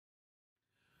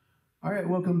All right,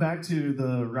 welcome back to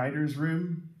the writer's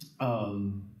room.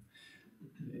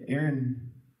 Aaron,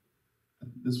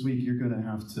 this week you're going to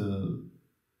have to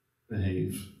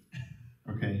behave,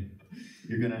 okay?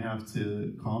 You're going to have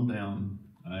to calm down.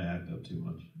 I act up too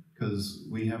much. Because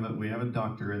we have a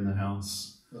doctor in the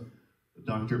house,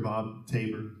 Dr. Bob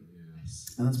Tabor.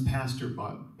 Yes. And that's Pastor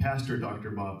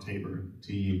Dr. Bob Tabor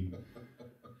to you.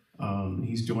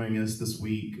 He's joining us this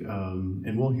week,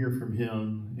 and we'll hear from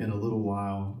him in a little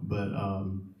while. But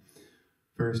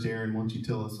first, Aaron, why don't you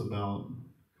tell us about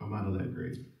Come Out of That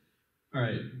Grave? All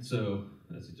right, so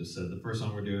as I just said, the first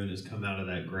song we're doing is Come Out of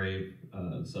That Grave.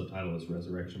 The subtitle is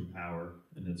Resurrection Power,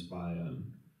 and it's by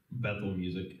Bethel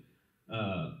Music.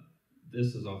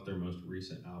 This is off their most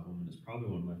recent album, and it's probably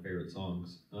one of my favorite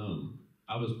songs.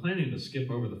 I was planning to skip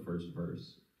over the first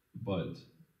verse, but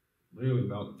literally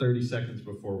about 30 seconds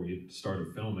before we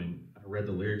started filming, I read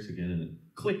the lyrics again and it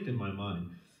clicked in my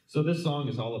mind. So this song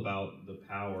is all about the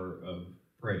power of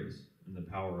praise and the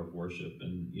power of worship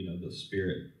and, the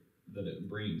spirit that it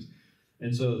brings.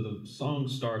 And so the song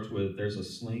starts with, there's a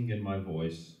sling in my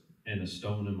voice and a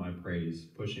stone in my praise,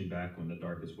 pushing back when the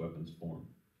darkest weapons form.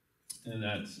 And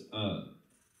that's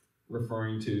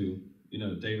referring to,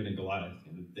 David and Goliath.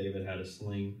 David had a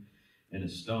sling and a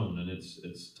stone, and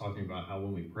it's talking about how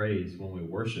when we praise, when we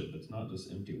worship, it's not just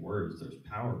empty words. There's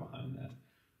power behind that,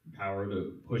 power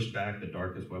to push back the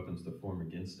darkest weapons that form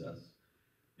against us.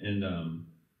 And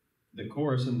the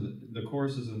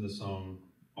choruses in the song,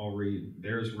 I'll read.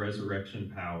 There's resurrection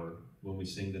power when we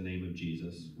sing the name of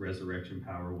Jesus. Resurrection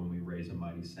power when we raise a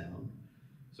mighty sound.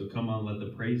 So come on, let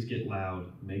the praise get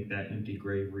loud. Make that empty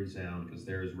grave resound, because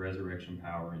there is resurrection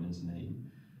power in His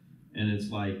name. And it's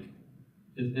like.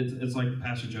 It's like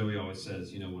Pastor Joey always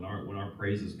says, when our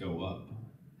praises go up,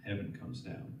 heaven comes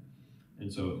down.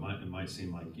 And so it might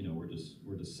seem like,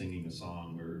 we're just singing a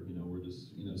song, or, we're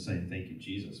just, saying thank you,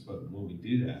 Jesus. But when we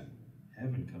do that,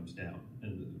 heaven comes down,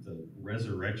 and the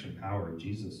resurrection power of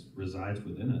Jesus resides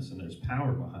within us, and there's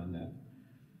power behind that.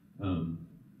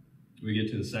 We get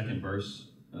to the second verse.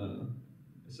 It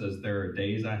says, there are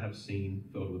days I have seen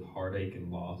filled with heartache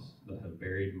and loss that have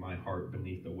buried my heart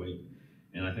beneath the weight.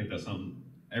 And I think that's something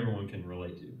everyone can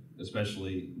relate to,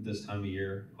 especially this time of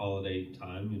year, holiday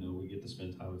time. We get to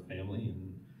spend time with family,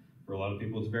 and for a lot of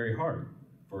people, it's very hard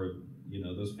for,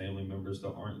 those family members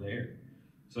that aren't there.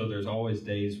 So there's always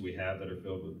days we have that are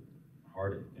filled with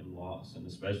heartache and loss, and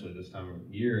especially this time of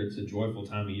year, it's a joyful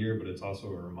time of year, but it's also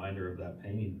a reminder of that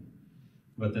pain.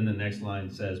 But then the next line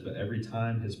says, but every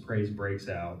time His praise breaks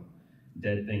out,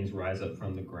 dead things rise up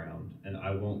from the ground, and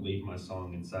I won't leave my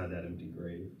song inside that empty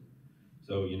grave.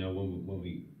 So, when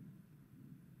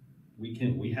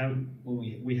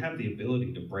we have the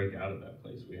ability to break out of that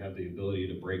place. We have the ability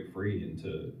to break free, and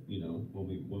to,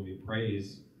 when we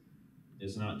praise,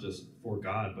 it's not just for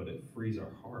God, but it frees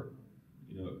our heart.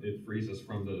 It frees us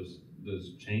from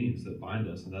those chains that bind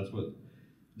us. And that's what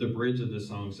the bridge of this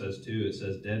song says too. It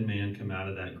says, dead man, come out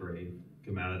of that grave,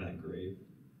 come out of that grave.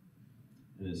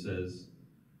 And it says,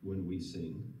 when we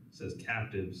sing. It says,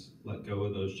 captives, let go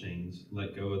of those chains.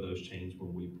 Let go of those chains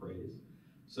when we praise.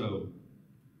 So,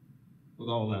 with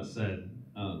all that said,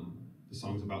 the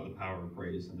song's about the power of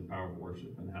praise and the power of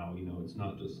worship, and how, it's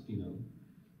not just,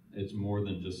 it's more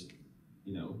than just,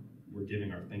 we're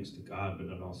giving our thanks to God, but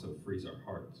it also frees our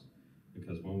hearts.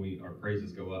 Because when our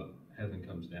praises go up, heaven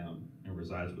comes down and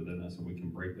resides within us, and we can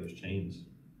break those chains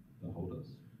that hold us.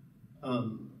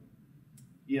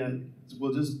 Yeah,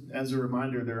 well, just as a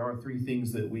reminder, there are three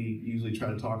things that we usually try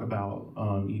to talk about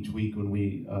each week when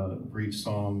we preach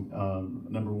song.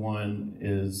 Number one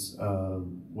is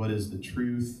what is the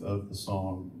truth of the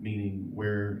song, meaning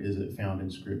where is it found in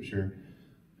Scripture,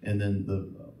 and then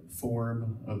the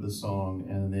form of the song,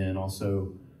 and then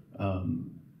also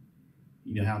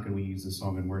how can we use the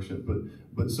song in worship.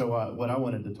 But so what I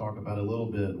wanted to talk about a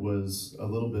little bit was a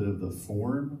little bit of the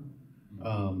form.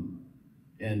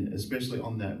 And especially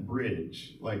on that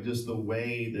bridge, like just the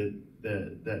way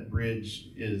that bridge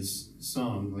is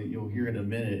sung, like you'll hear in a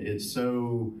minute, it's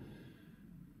so,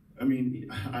 I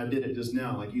did it just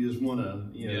now, like you just want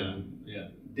to,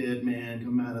 dead man,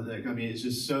 come out of that. It's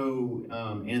just so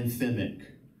anthemic.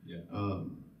 Yeah.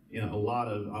 A lot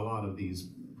of these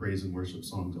praise and worship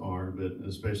songs are, but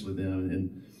especially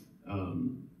them.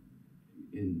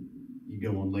 And you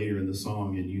go on later in the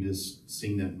song and you just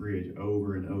sing that bridge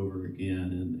over and over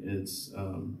again. And it's,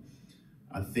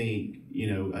 I think,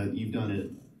 you've done it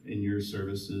in your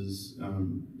services.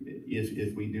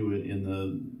 If we do it in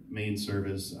the main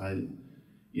service, I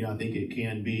think it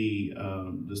can be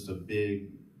just a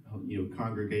big,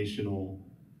 congregational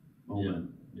moment.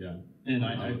 Yeah. And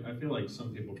I feel like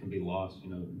some people can be lost,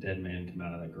 dead man come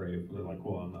out of that grave. They're like,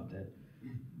 well, I'm not dead.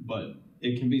 But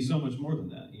it can be so much more than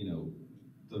that.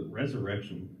 The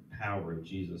resurrection power of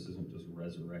Jesus isn't just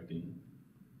resurrecting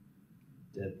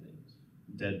dead things,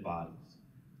 dead bodies.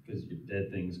 Because your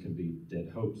dead things can be dead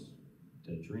hopes,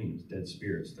 dead dreams, dead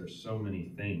spirits. There's so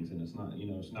many things, and it's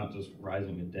not just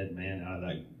rising a dead man out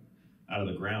of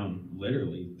the ground.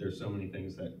 Literally, there's so many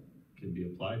things that can be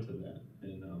applied to that.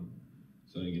 And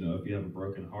so if you have a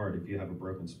broken heart, if you have a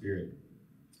broken spirit,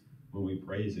 when we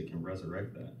praise, it can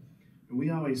resurrect that. And we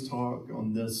always talk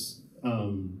on this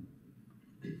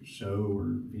show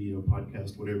or video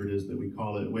podcast, whatever it is that we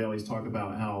call it. We always talk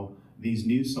about how these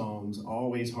new songs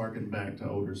always harken back to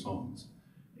older songs.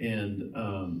 And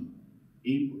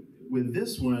with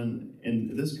this one,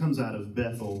 and this comes out of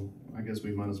Bethel, I guess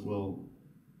we might as well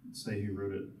say who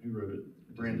wrote it.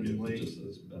 Brandon Blake. It just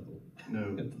says Bethel.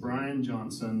 No, Brian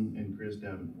Johnson and Chris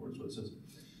Davenport is what it says.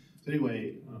 So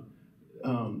anyway,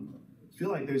 I feel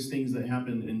like there's things that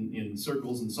happen in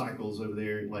circles and cycles over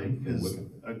there. Like, because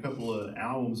a couple of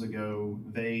albums ago,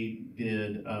 they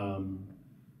did an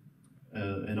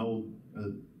old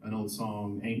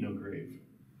song, "Ain't No Grave,"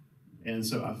 and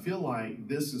so I feel like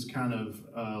this is kind of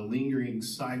a lingering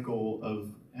cycle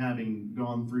of having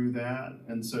gone through that,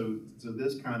 and so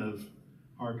this kind of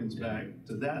harkens back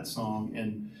to that song.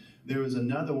 And there was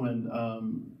another one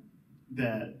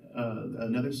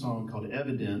another song called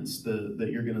 "Evidence" that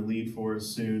you're going to lead for us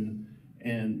soon,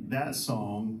 and that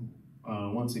song,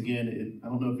 once again, I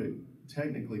don't know if it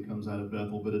technically comes out of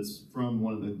Bethel, but it's from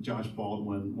Josh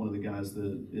Baldwin, one of the guys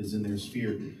that is in their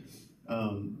sphere.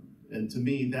 And to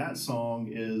me, that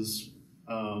song is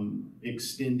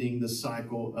extending the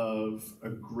cycle of a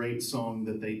great song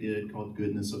that they did called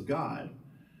 "Goodness of God,"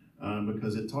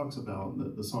 because it talks about,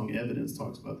 the song "Evidence"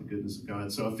 talks about the goodness of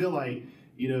God. So I feel like,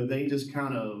 they just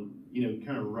kind of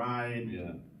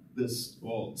ride this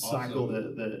cycle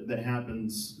that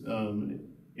happens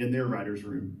in their writer's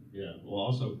room. Yeah, well,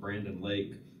 also Brandon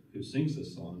Lake, who sings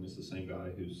this song, is the same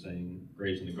guy who sang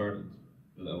 "Graves into Gardens"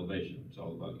 with Elevation. It's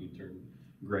all about you turn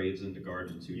graves into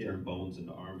gardens, you turn bones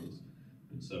into armies.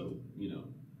 And so,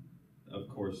 of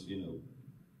course,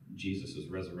 Jesus'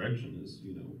 resurrection is,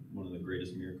 one of the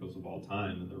greatest miracles of all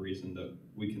time, and the reason that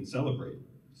we can celebrate,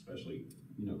 especially,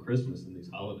 Christmas and these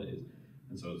holidays.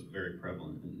 And so it's very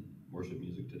prevalent in worship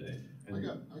music today. And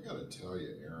I got to tell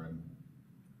you, Aaron,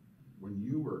 when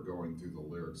you were going through the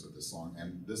lyrics of this song,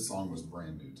 and this song was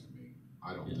brand new to me.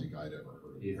 I don't think I'd ever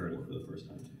heard it. You heard it for the first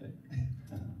time today.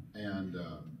 And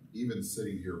even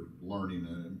sitting here learning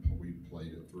it, and we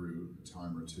played it through a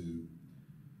time or two,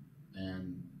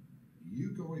 and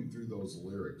you going through those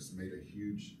lyrics made a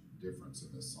huge difference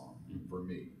in this song for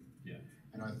me. Yeah.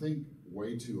 And I think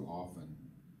way too often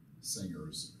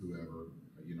singers, whoever,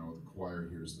 the choir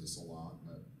hears this a lot,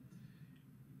 but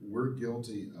we're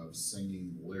guilty of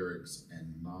singing lyrics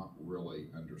and not really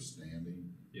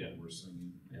understanding what we're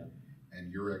singing. Yeah.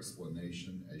 And your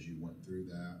explanation as you went through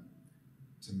that,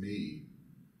 to me,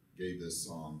 gave this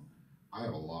song, I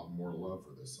have a lot more love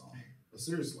for this song. But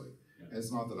seriously. Yeah.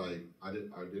 It's not that I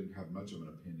didn't have much of an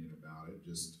opinion about it,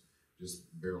 just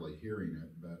barely hearing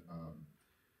it, but I'm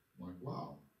like,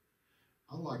 wow,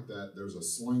 I like that. There's a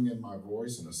sling in my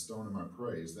voice and a stone in my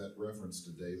praise. That reference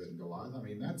to David and Goliath. I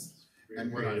mean, that's,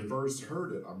 and when I first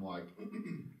heard it, I'm like,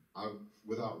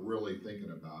 without really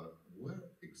thinking about it,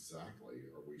 what exactly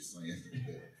are we saying?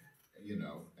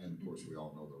 And of course we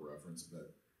all know the reference,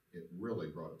 but it really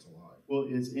brought it to life. Well,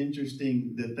 it's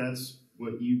interesting that that's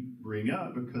what you bring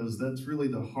up, because that's really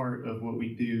the heart of what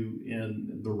we do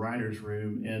in the writer's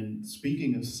room. And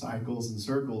speaking of cycles and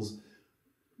circles,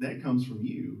 that comes from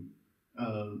you.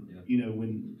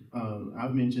 When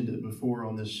I've mentioned it before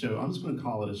on this show, I'm just going to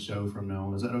call it a show from now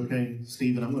on. Is that okay,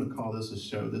 Stephen? I'm going to call this a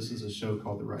show. This is a show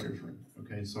called The Writer's Room.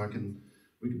 Okay, so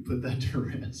we can put that to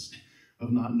rest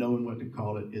of not knowing what to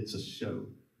call it. It's a show.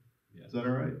 Yeah. Is that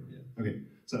all right? Yeah. Okay.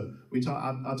 So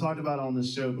I talked about on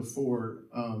this show before.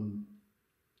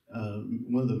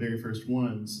 One of the very first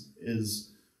ones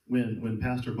is when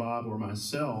Pastor Bob or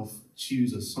myself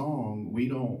choose a song. We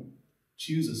don't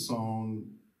choose a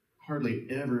song hardly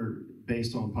ever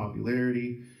based on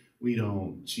popularity. We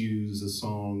don't choose a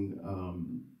song.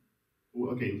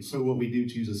 So what we do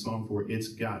choose a song for, it's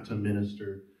got to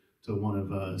minister to one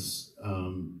of us.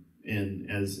 And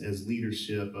as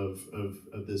leadership of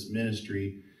this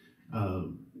ministry,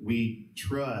 we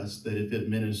trust that if it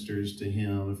ministers to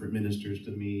him, if it ministers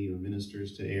to me, or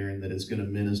ministers to Aaron, that it's going to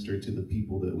minister to the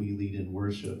people that we lead in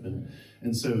worship.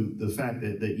 And so the fact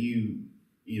that you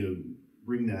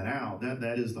bring that out,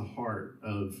 that is the heart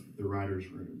of the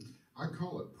writer's room. I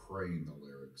call it praying the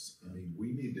lyrics. lyrics. I mean,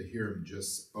 we need to hear them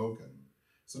just spoken.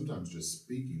 Sometimes just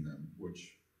speaking them,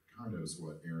 which kind of is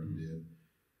what Aaron did,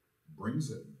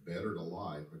 brings it better to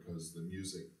life because the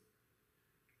music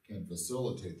can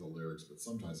facilitate the lyrics, but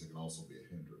sometimes it can also be a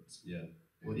hindrance. Yeah.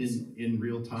 Well, in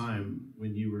real time,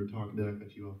 when you were talking, did I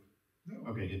cut you off?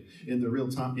 No. Okay. In real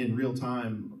time,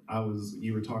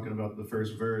 you were talking about the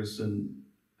first verse, and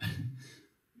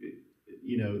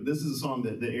this is a song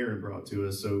that Aaron brought to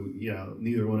us. So yeah,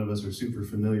 neither one of us are super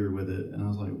familiar with it. And I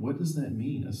was like, what does that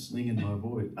mean? A sling in my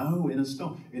voice? Oh, in a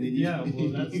stone. And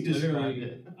then that's you described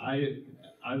literally.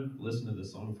 I've listened to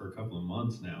this song for a couple of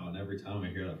months now, and every time I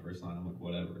hear that first line, I'm like,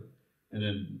 whatever. And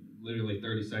then literally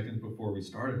 30 seconds before we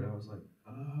started, I was like,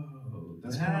 oh,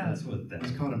 that's what that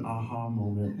is. It's called an aha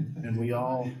moment. And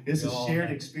it's a shared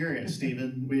experience,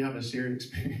 Stephen. We have a shared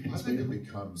experience. I think it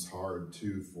becomes hard,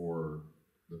 too, for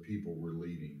the people we're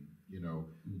leading.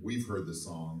 We've heard the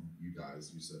song, you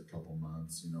guys, you said a couple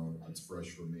months, it's fresh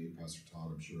for me. Pastor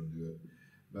Todd, I'm sure, will do it.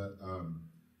 But,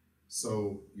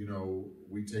 so,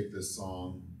 we take this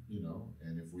song,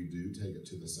 and if we do take it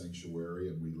to the sanctuary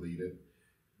and we lead it,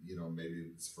 maybe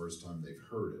it's the first time they've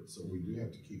heard it. So we do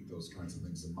have to keep those kinds of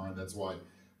things in mind. That's why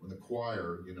when the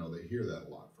choir, they hear that a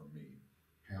lot from me,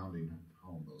 pounding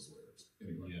home those lyrics.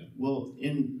 Anyway. Yeah. Well,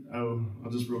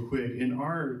 I'll just real quick, in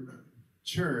our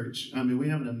church, we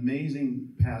have an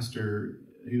amazing pastor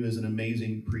who is an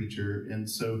amazing preacher, and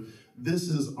so this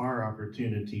is our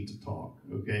opportunity to talk,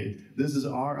 okay? This is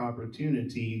our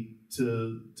opportunity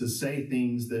to say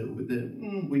things that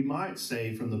we might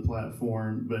say from the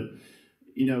platform, but,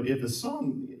 if a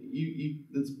song,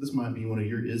 this might be one of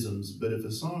your isms, but if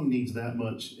a song needs that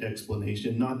much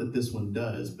explanation, not that this one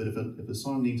does, but if a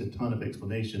song needs a ton of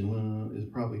explanation, well, it's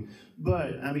probably,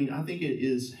 but, I think it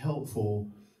is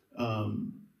helpful,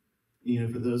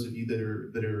 for those of you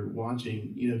that are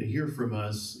watching, to hear from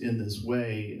us in this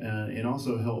way, and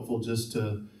also helpful just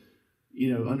to,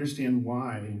 understand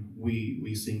why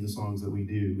we sing the songs that we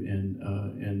do,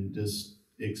 and just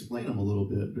explain them a little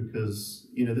bit, because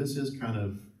this is kind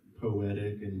of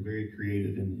poetic and very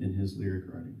creative in his lyric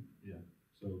writing. Yeah.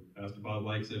 So Pastor Bob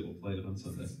likes it. We'll play it on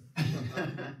Sunday.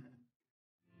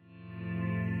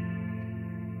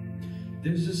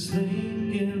 There's a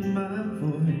sling in my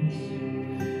voice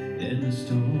and a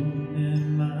stone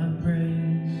in my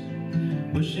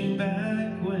praise, pushing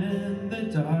back when the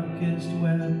darkest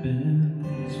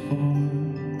weapons form.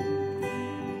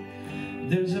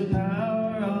 There's a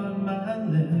power on my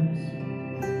lips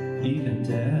even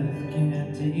death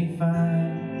can't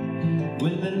define,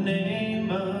 when the name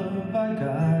of our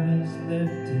God is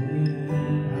lifted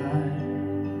high.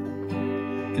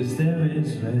 'Cause there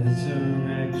is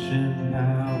resurrection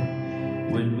power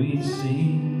when we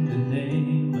sing the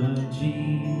name of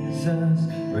Jesus.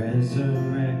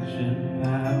 Resurrection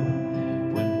power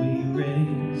when we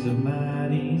raise a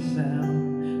mighty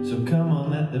sound. So come on,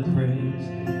 let the praise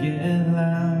get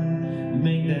loud,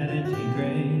 make that empty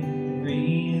grave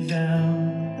resound.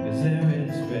 'Cause there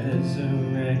is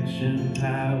resurrection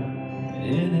power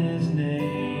in his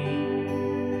name.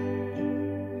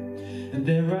 And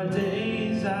there are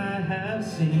days I have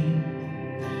seen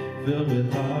filled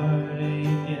with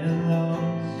heartache and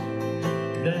loss,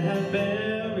 that have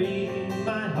buried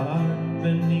my heart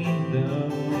beneath the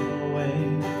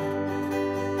weight.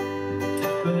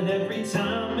 But every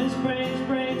time his praise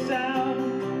breaks out,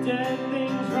 dead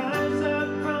things rise up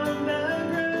from the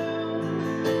ground.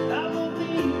 I will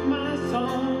leave my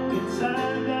song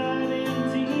inside that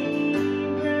empty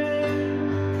grave.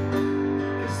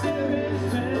 'Cause there is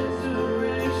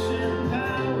resurrection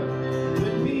power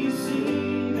when we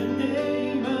sing the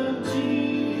name of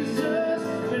Jesus.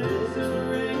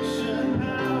 Resurrection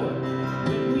power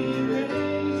when we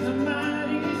raise a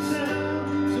mighty sound.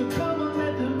 So come on,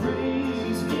 let the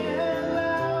praise get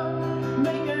loud,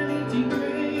 make an empty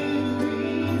grave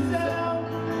resound.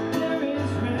 There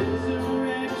is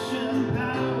resurrection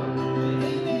power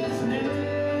in his name.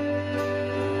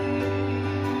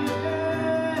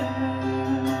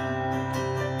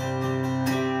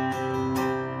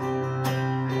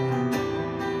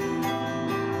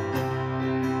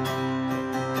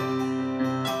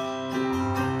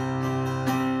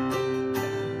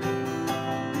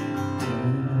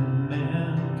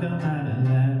 Man, come out of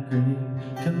that grave,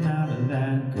 come out of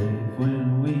that grave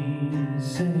when we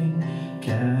sing.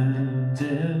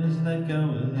 Captives, let go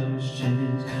of those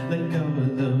chains, let go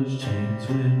of those chains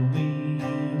when we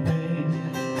raise.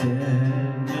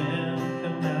 Dead man,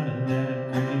 come out of that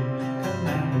grave, come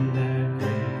out of that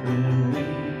grave when we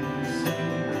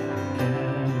sing.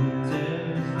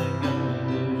 Captives, let go of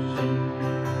those chains.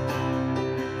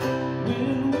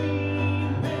 When we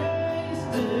raise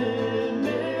dead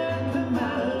men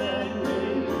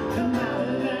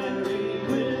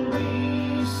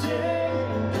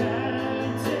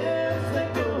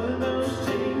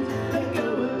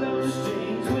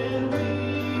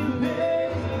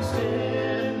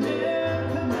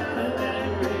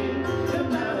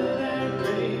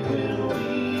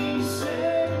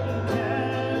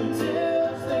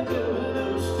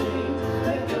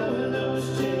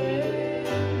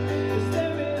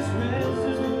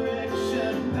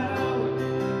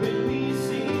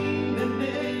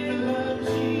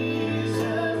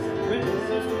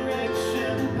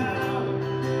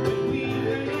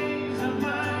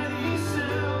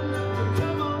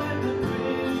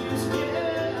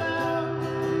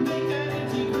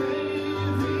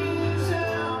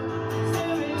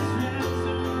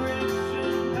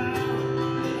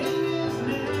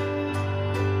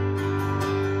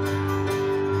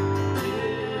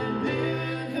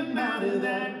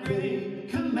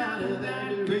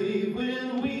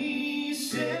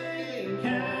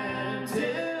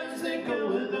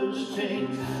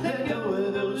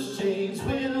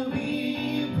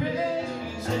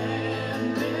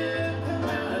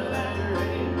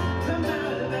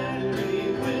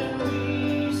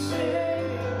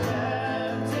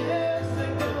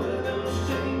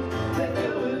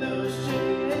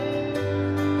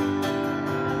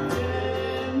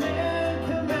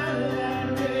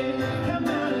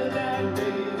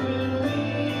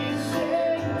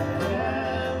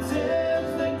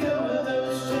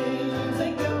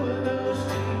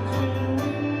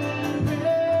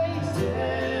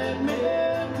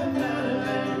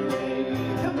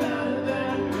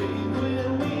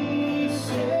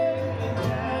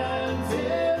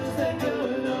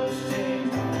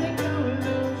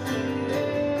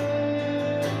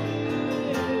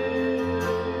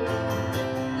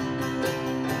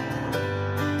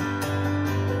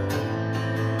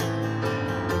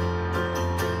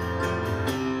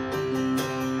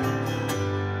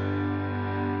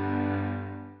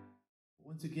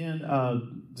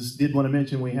again, just did want to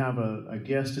mention we have a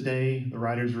guest today. The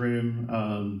Writers'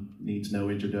 Room needs no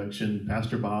introduction.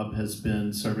 Pastor Bob has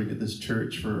been serving at this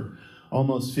church for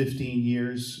almost 15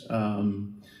 years.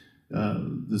 The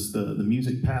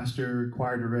music pastor,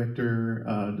 choir director,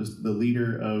 just the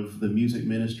leader of the music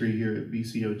ministry here at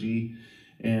BCOG.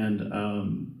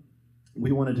 And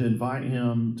we wanted to invite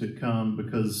him to come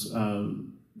because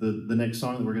the next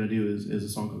song that we're going to do is a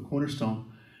song called Cornerstone.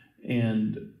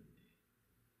 And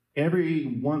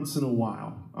every once in a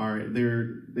while, all right,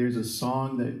 there's a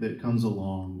song that comes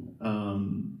along.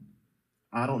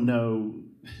 I don't know.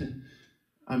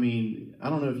 I mean, I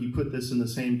don't know if you put this in the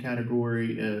same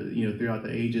category, throughout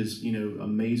the ages.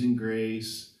 Amazing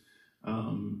Grace,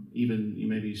 even you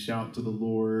maybe Shout to the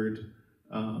Lord.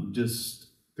 Just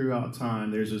throughout time,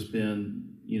 there's just been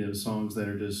songs that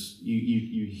are just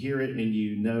you hear it and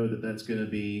you know that's going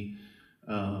to be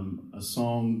a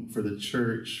song for the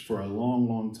church for a long,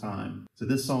 long time. So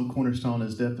this song, Cornerstone,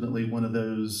 is definitely one of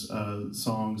those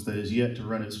songs that is yet to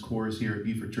run its course here at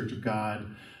Buford Church of God.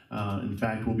 In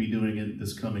fact, we'll be doing it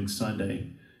this coming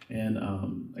Sunday. And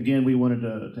again, we wanted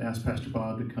to ask Pastor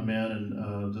Bob to come in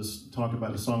and just talk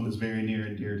about a song that's very near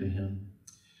and dear to him.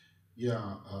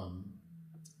 Yeah,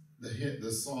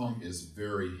 the song is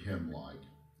very hymn-like.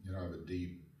 I have a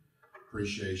deep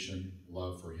appreciation,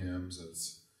 love for hymns.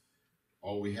 It's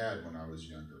all we had when I was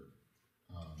younger.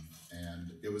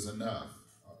 And it was enough.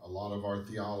 A lot of our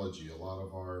theology, a lot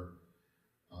of our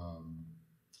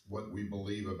what we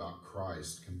believe about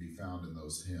Christ can be found in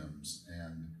those hymns.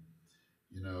 And,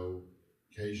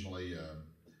 occasionally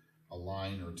a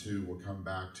line or two will come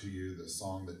back to you, the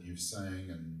song that you've sang.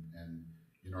 And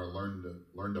I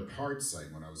learned to part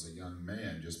sing when I was a young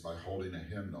man just by holding a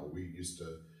hymnal. We used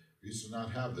to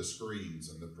not have the screens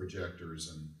and the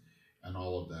projectors and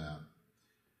all of that.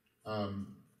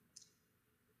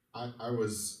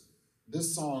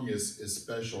 This song is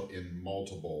special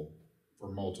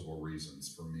for multiple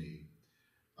reasons for me.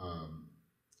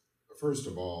 First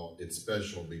of all, it's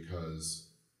special because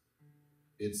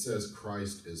it says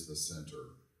Christ is the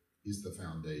center. He's the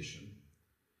foundation.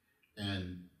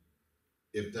 And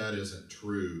if that isn't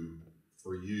true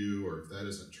for you, or if that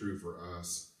isn't true for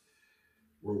us,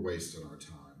 we're wasting our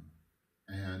time.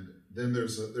 And then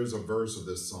there's a verse of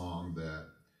this song that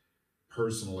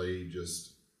personally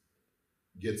just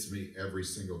gets me every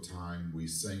single time we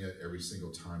sing it, every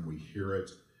single time we hear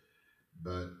it.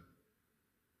 But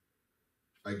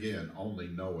again, only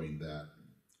knowing that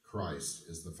Christ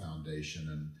is the foundation.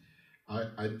 And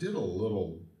I did a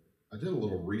little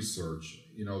research.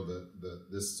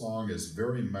 This song is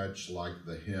very much like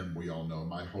the hymn we all know,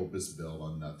 "My hope is built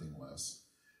on nothing less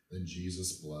than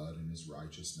Jesus' blood and his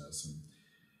righteousness." And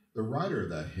the writer of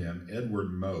that hymn,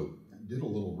 Edward Mote, did a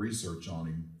little research on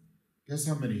him. Guess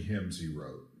how many hymns he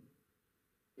wrote?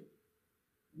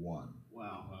 One.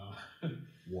 Wow.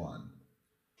 One.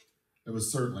 It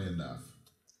was certainly enough,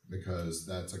 because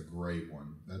that's a great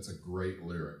one. That's a great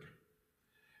lyric.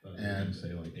 And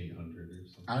say like 800 or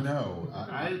something. I know.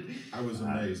 I was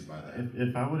amazed by that.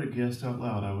 If I would have guessed out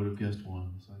loud, I would have guessed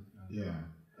one. It's like, yeah.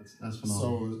 That's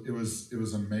phenomenal. So it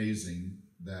was amazing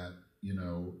that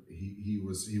he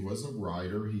was a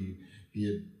writer. He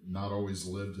had not always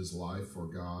lived his life for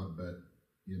God, but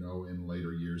in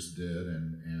later years did,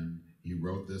 and he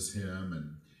wrote this hymn,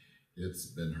 and it's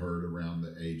been heard around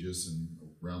the ages and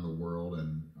around the world,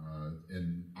 and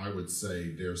I would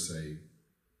dare say,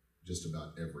 just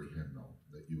about every hymnal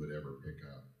that you would ever pick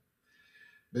up.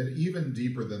 But even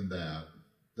deeper than that,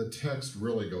 the text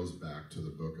really goes back to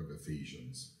the book of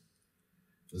Ephesians,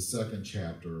 the 2nd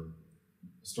chapter,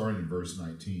 starting in verse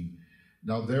 19.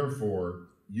 "Now therefore,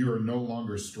 you are no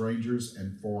longer strangers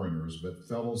and foreigners, but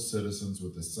fellow citizens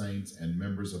with the saints and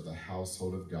members of the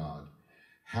household of God,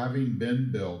 having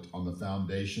been built on the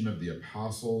foundation of the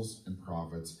apostles and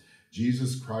prophets,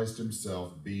 Jesus Christ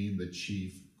himself being the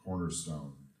chief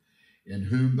cornerstone, in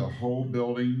whom the whole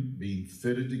building, being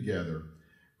fitted together,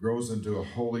 grows into a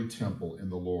holy temple in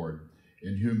the Lord,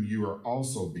 in whom you are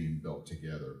also being built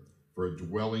together for a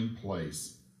dwelling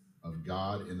place of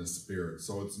God in the Spirit."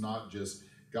 So it's not just,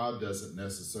 God doesn't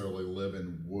necessarily live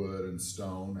in wood and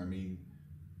stone. I mean,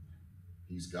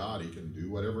 he's God, he can do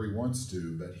whatever he wants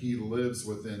to, but he lives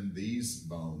within these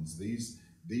bones, these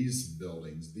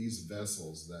buildings, these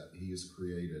vessels that he has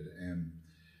created. And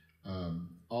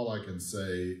all I can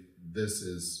say, this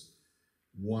is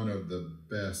one of the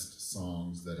best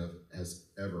songs that has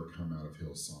ever come out of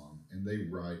Hillsong. And they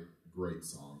write great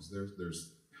songs.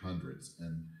 There's hundreds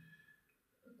and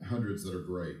hundreds that are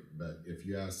great, but if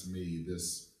you ask me,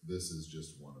 this is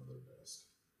just one of their best.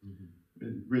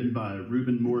 Mm-hmm. Written by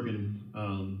Reuben Morgan,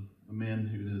 a man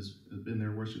who has been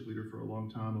their worship leader for a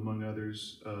long time, among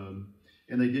others.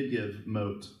 And they did give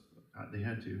Moat, they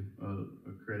had to,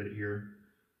 a credit here.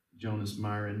 Jonas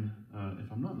Myron,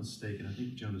 if I'm not mistaken, I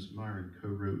think Jonas Myron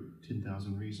co-wrote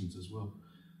 10,000 Reasons as well.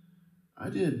 I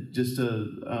did just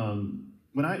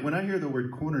when I hear the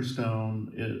word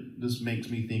cornerstone, it just makes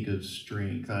me think of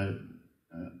strength.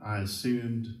 I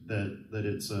assumed that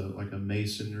it's like a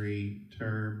masonry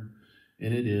term,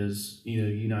 and it is,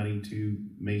 uniting two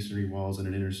masonry walls in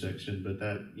an intersection. But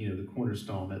that, the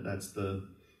cornerstone, that's the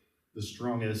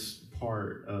strongest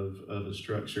part of a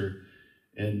structure,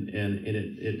 and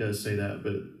it does say that.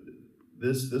 But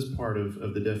this part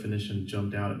of the definition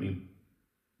jumped out at me.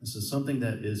 This is something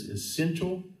that is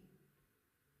essential,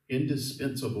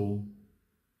 indispensable,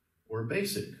 or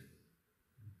basic.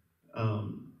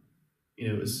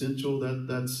 Essential,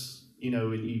 that's,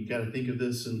 and you got to think of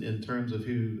this in terms of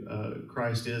who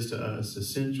Christ is to us.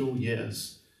 Essential,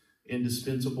 yes.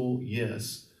 Indispensable,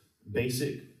 yes.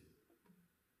 Basic,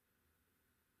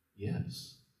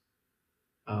 yes.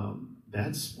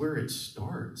 That's where it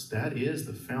starts. That is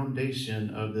the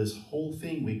foundation of this whole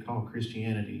thing we call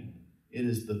Christianity. It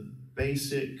is the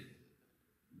basic,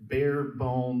 bare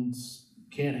bones,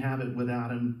 can't have it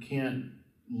without him, can't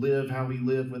live how we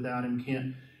live without him,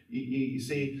 can't, you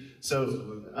see?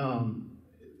 So,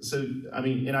 I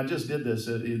mean, and I just did this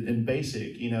in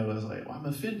basic, I was like, well, I'm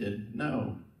offended.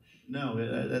 No,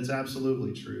 that's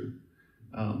absolutely true.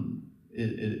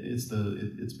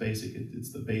 It's basic.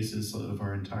 It's the basis of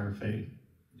our entire faith.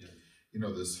 Yeah.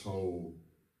 This whole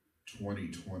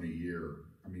 2020 year,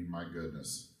 I mean, my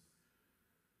goodness,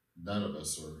 none of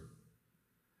us are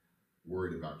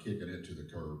worried about kicking it to the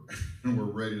curb. And we're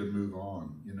ready to move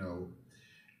on,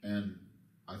 And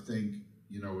I think,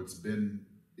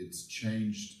 it's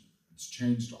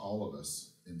changed all of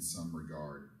us in some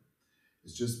regard.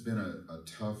 It's just been a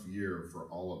tough year for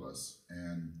all of us.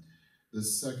 And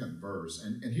this second verse,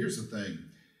 and here's the thing,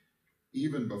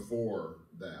 even before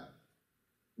that,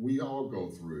 we all go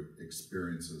through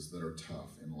experiences that are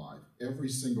tough in life. Every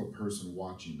single person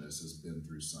watching this has been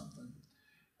through something.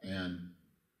 And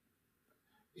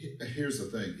here's the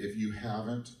thing, if you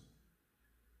haven't,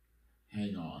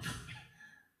 hang on.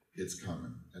 It's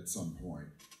coming at some point.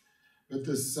 But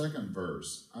this second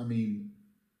verse, I mean,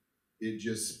 it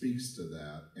just speaks to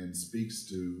that and speaks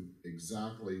to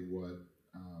exactly what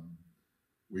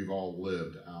we've all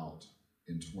lived out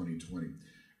in 2020.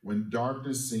 When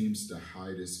darkness seems to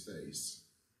hide his face,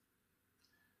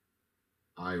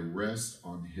 I rest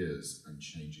on his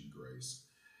unchanging grace.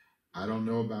 I don't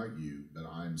know about you, but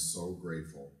I'm so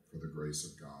grateful for the grace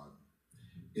of God.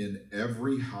 In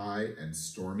every high and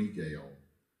stormy gale,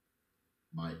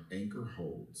 my anchor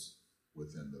holds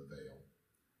within the veil.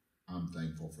 I'm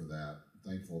thankful for that.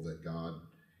 Thankful that God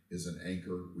is an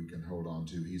anchor we can hold on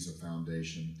to. He's a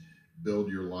foundation. Build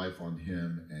your life on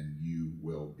him and you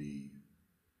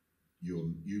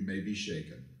may be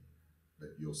shaken, but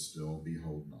you'll still be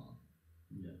holding on.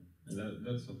 Yeah, and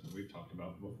that's something we've talked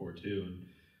about before too, and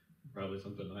probably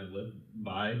something I live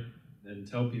by and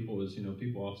tell people is,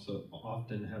 people also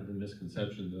often have the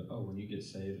misconception that, when you get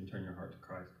saved and turn your heart to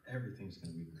Christ, everything's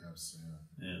going to be good.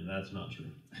 And that's not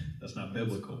true. That's not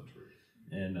biblical. Not true.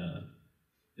 And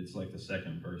it's like the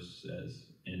second verse says,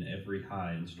 in every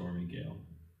high and stormy gale.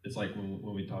 It's like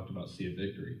when we talked about Sea of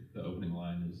Victory, the opening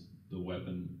line is, the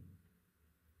weapon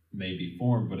may be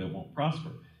formed, but it won't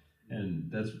prosper. And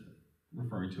that's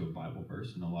referring to a Bible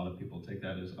verse, and a lot of people take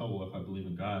that as, if I believe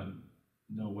in God,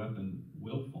 no weapon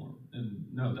will form. And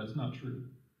no, that's not true.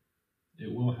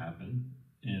 It will happen.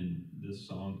 In this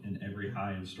song, in every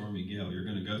high and stormy gale, you're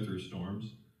going to go through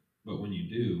storms, but when you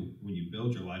do, when you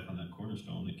build your life on that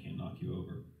cornerstone, it can't knock you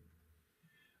over.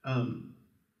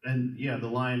 And yeah, the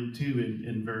line too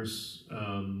in verse 2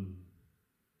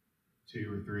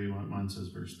 or 3, mine says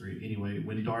verse 3. Anyway,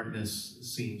 when darkness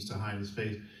seems to hide his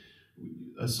face,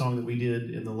 a song that we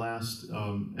did in the last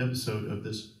episode of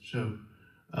this show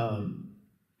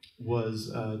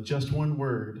was just one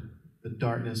word, the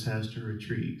darkness has to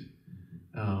retreat.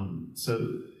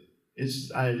 So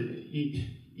it's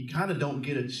you kind of don't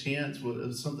get a chance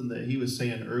with something that he was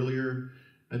saying earlier.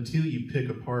 Until you pick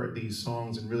apart these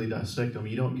songs and really dissect them,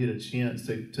 you don't get a chance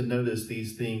to notice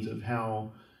these things of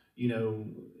how,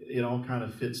 it all kind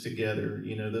of fits together.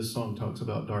 This song talks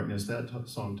about darkness, that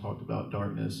song talked about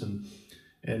darkness, and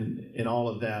all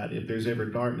of that. If there's ever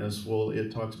darkness, well,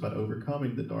 it talks about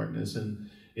overcoming the darkness, and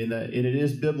it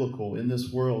is biblical. In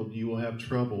this world, you will have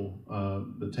trouble,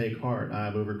 but take heart, I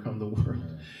have overcome the world.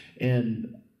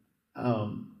 And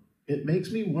it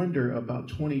makes me wonder about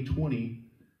 2020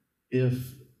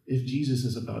 if Jesus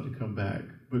is about to come back.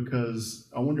 because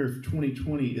I wonder if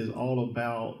 2020 is all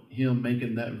about him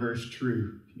making that verse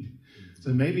true.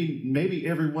 So maybe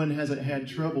everyone hasn't had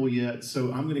trouble yet,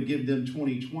 so I'm going to give them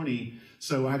 2020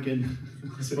 so I can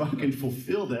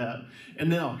fulfill that,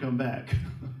 and then I'll come back.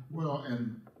 Well,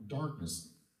 and darkness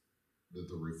that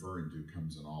they're referring to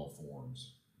comes in all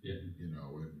forms. Yeah. You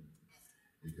know,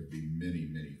 it could be many,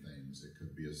 many things. It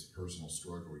could be a personal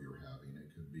struggle you're having. It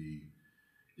could be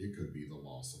the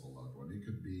loss of a loved one. It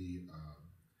could be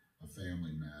a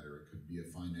family matter. It could be a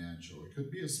financial. It could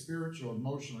be a spiritual,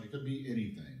 emotional. It could be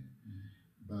anything. Mm-hmm.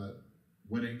 But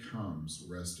when it comes,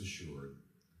 rest assured,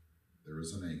 there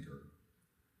is an anchor.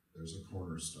 There's a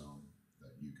cornerstone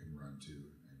that you can run to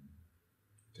and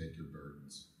take your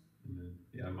burdens. Amen.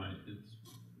 Yeah, it's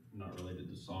not related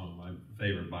to song. My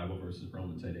favorite Bible verse is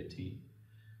Romans 8:18,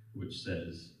 which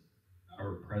says,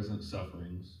 "Our present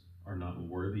sufferings are not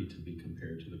worthy to be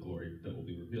compared to the glory that will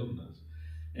be revealed in us."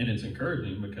 And it's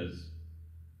encouraging because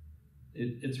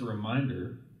it's a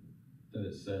reminder that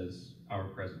it says our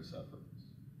present sufferings.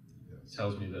 Yes. It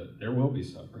tells me that there will be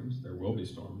sufferings, there will be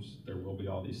storms, there will be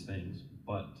all these things,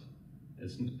 but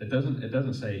it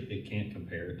doesn't say it can't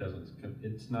compare.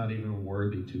 It's not even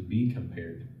worthy to be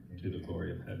compared to the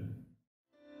glory of heaven.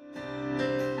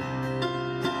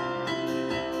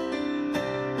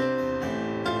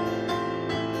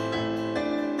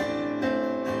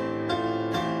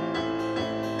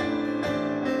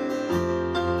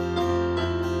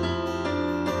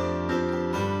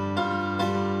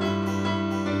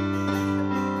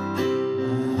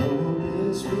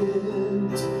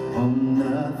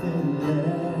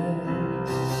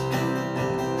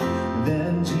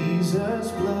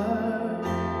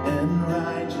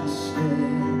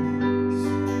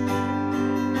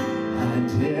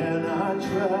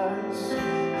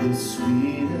 The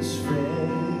sweetest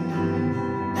frame,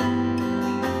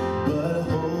 but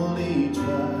wholly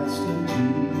trust in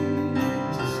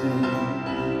Jesus' name.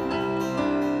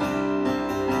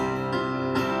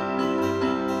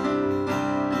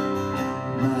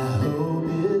 My hope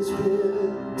is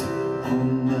built on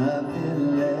nothing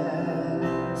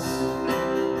less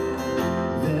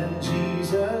than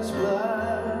Jesus'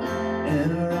 blood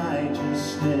and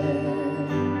righteousness.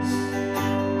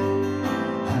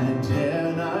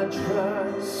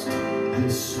 Trust the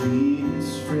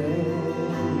sweetest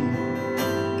frame,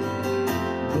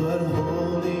 but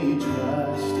wholly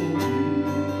trust in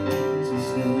Jesus'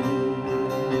 name.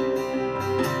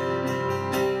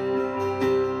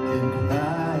 In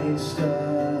Christ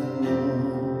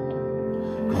alone,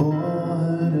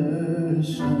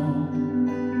 cornerstone,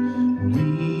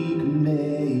 weak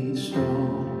made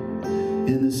strong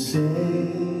in the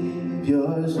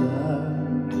Savior's love.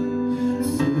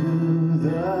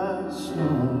 The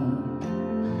storm,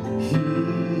 He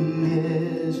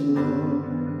is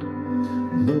Lord,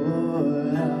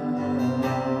 Lord of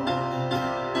all.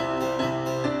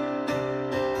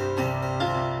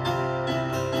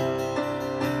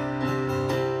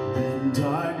 When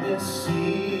darkness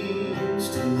seems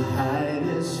to hide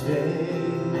His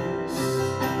face,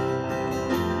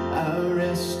 I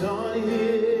rest on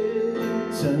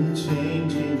His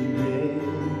unchanging grace.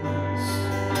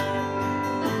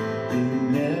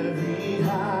 In every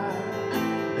high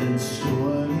and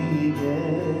stormy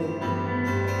day,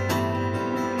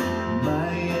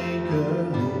 my anchor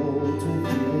holds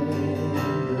within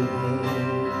the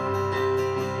veil.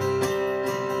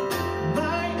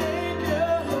 My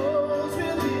anchor holds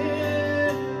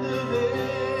within the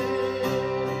veil.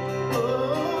 Oh,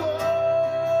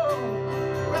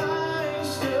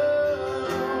 Christ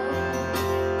alone,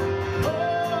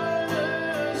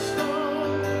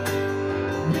 cornerstone,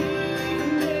 we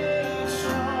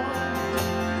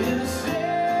in the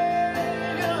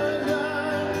Savior's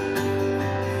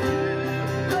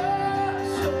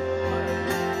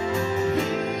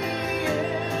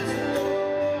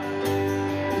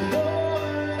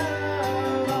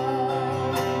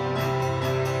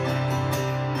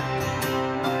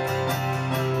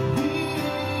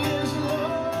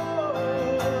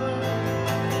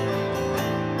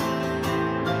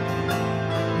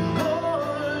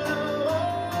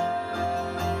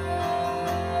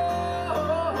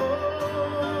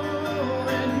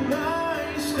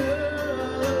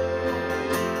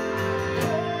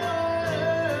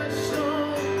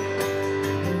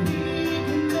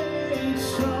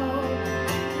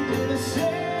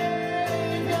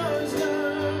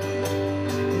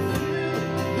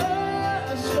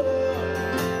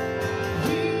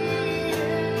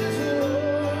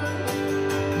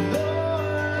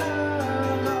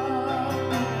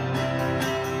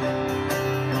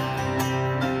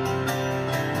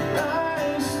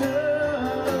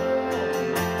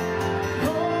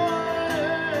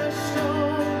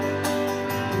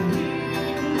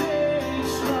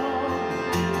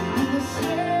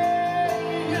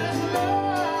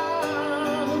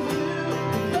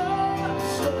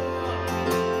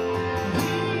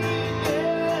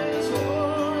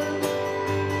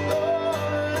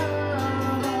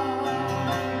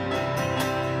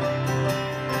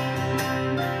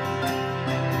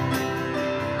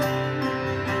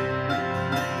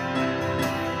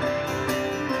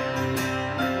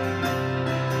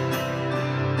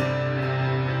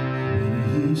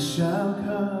shall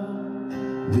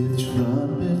come with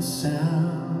trumpet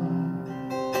sound.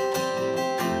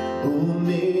 Oh,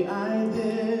 may I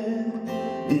then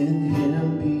in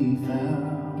him be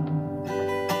found,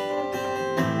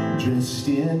 dressed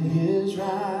in his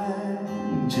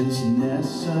righteousness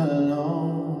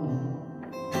alone,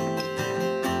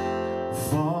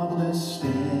 faultless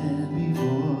stand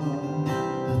before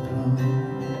the throne.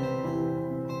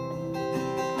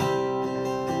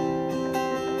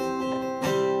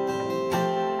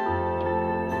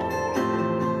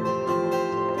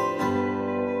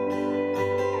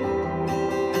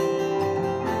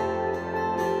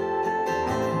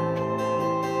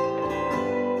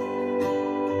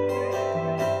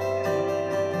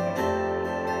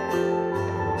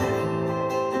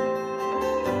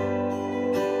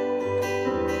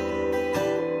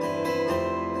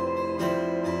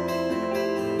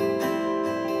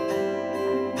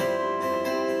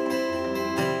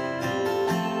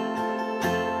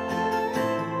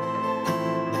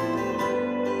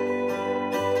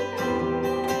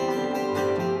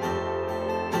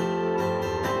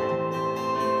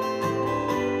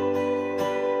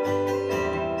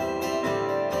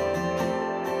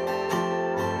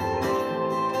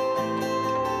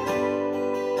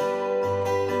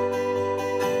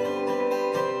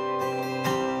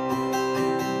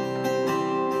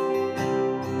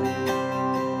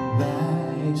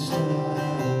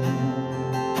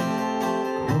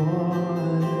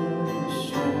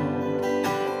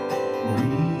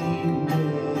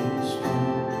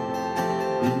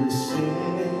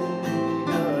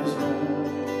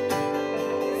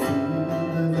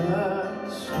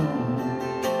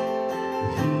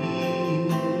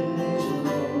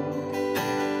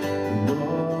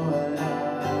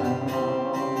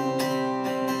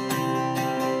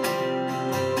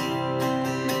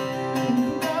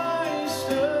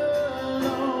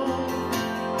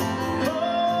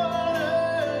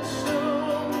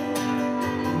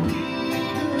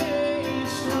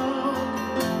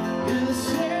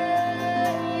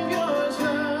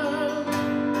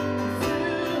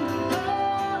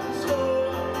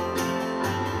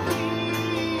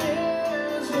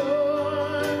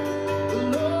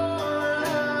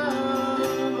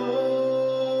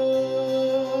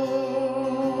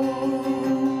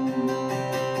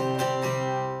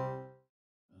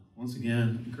 Once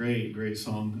again, great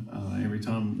song. Every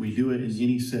time we do it in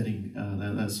any setting,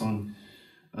 that song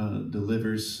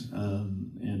delivers,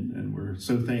 and we're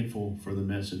so thankful for the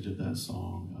message of that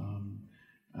song.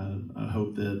 I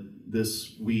hope that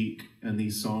this week and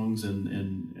these songs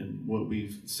and what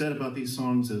we've said about these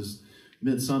songs has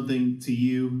meant something to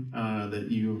you, that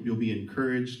you'll be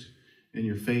encouraged in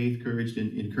your faith,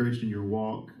 encouraged in your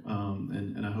walk,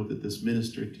 and I hope that this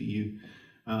ministered to you.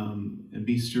 And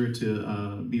be sure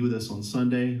to be with us on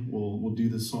Sunday. We'll do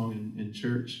this song in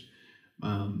church,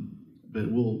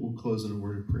 but we'll close in a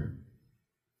word of prayer.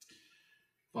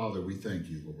 Father, we thank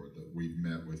you, Lord, that we've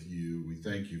met with you. We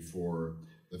thank you for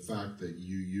the fact that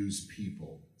you use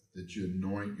people, that you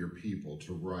anoint your people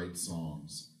to write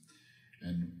songs,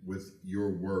 and with your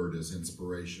word as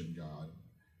inspiration, God,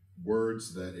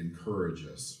 words that encourage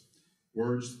us,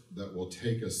 words that will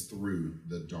take us through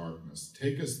the darkness,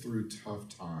 take us through tough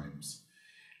times.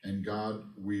 And God,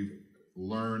 we've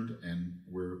learned and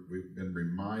we've been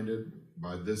reminded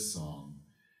by this song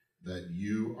that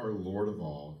you are Lord of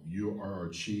all, you are our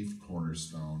chief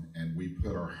cornerstone, and we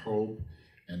put our hope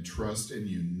and trust in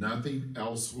you. Nothing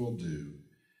else will do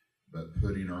but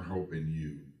putting our hope in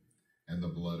you and the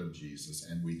blood of Jesus.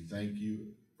 And we thank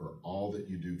you for all that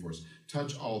you do for us.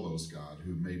 Touch all those, God,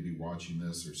 who may be watching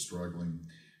this or struggling,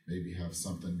 maybe have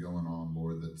something going on,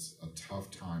 Lord, that's a tough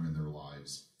time in their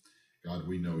lives. God,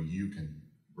 we know you can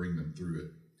bring them through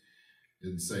it.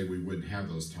 Didn't say we wouldn't have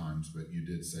those times, but you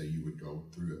did say you would go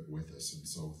through it with us. And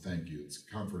so thank you. It's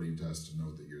comforting to us to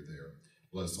know that you're there.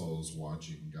 Bless all those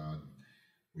watching, God.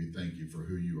 We thank you for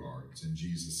who you are. It's in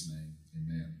Jesus' name.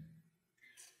 Amen.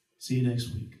 See you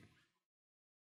next week.